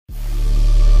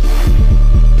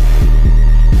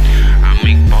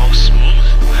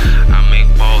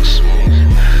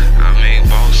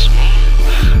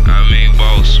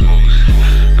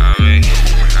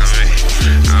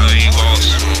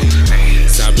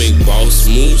boss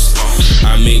moves.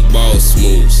 I make boss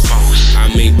moves. I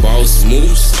make boss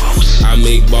moves. I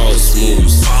make boss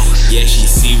moves. Yeah, she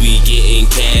see we getting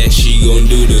cash, she gon'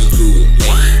 do the crew.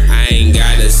 I ain't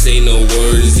gotta say no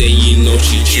words, and you know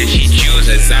she choose.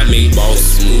 Cause I make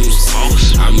boss moves.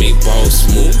 I make boss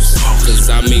moves. Cause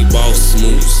I make boss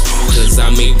moves. Cause I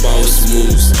make boss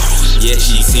moves. Yeah,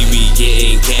 she see we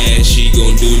getting cash, she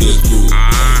gon' do the crew.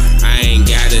 I ain't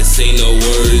gotta say no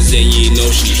words, and you know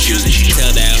she choose.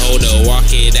 Tell that hoe to walk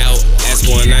it out. That's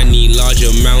when I need large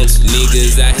amounts.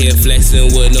 Niggas out here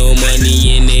flexing with no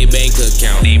money in their bank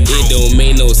account. It don't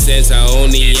make no sense, I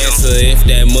only answer if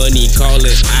that money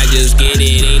callin'. I just get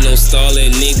it, ain't no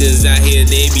stallin'. Niggas out here,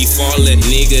 they be fallin'.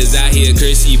 Niggas out here,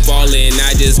 Chrissy fallin'.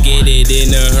 I just get it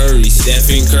in a hurry.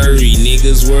 Stephen Curry,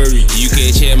 niggas worry. You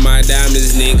can check my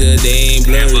diamonds, nigga, they ain't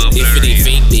blurry. If it ain't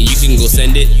fake, then you can go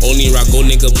send it. Only rock gold,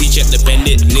 nigga, pre-check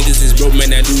dependent. Niggas is broke,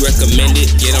 man, I do recommend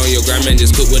it. Get on your grind, man,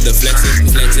 just cook with the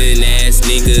flexin'. Flexin' ass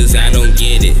niggas, I don't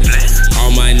get it.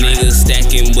 All my niggas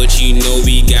stacking, but you know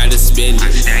we gotta spend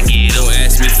it. Don't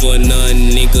ask me for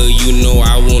none, nigga, you know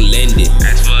I won't lend it.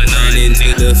 Running to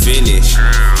the finish,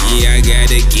 yeah, I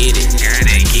gotta get it.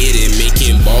 Get it,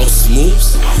 making boss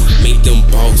moves. Make them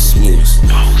boss moves.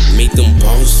 Make them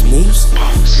boss moves.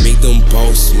 Make them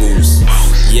boss moves.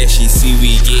 Yeah, she see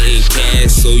we getting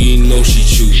cash, so you know she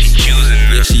choose.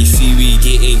 Yeah, she see we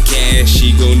getting cash,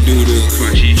 she gon' do the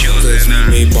crew. Cause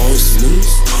we make boss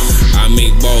moves. I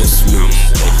make boss moves.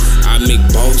 I make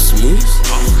boss moves.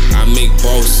 I make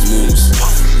boss moves.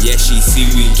 Yeah, she see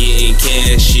we getting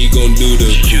cash, she gon' do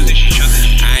the crew.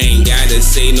 I ain't gotta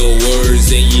say no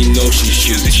words, and you know she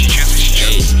choose.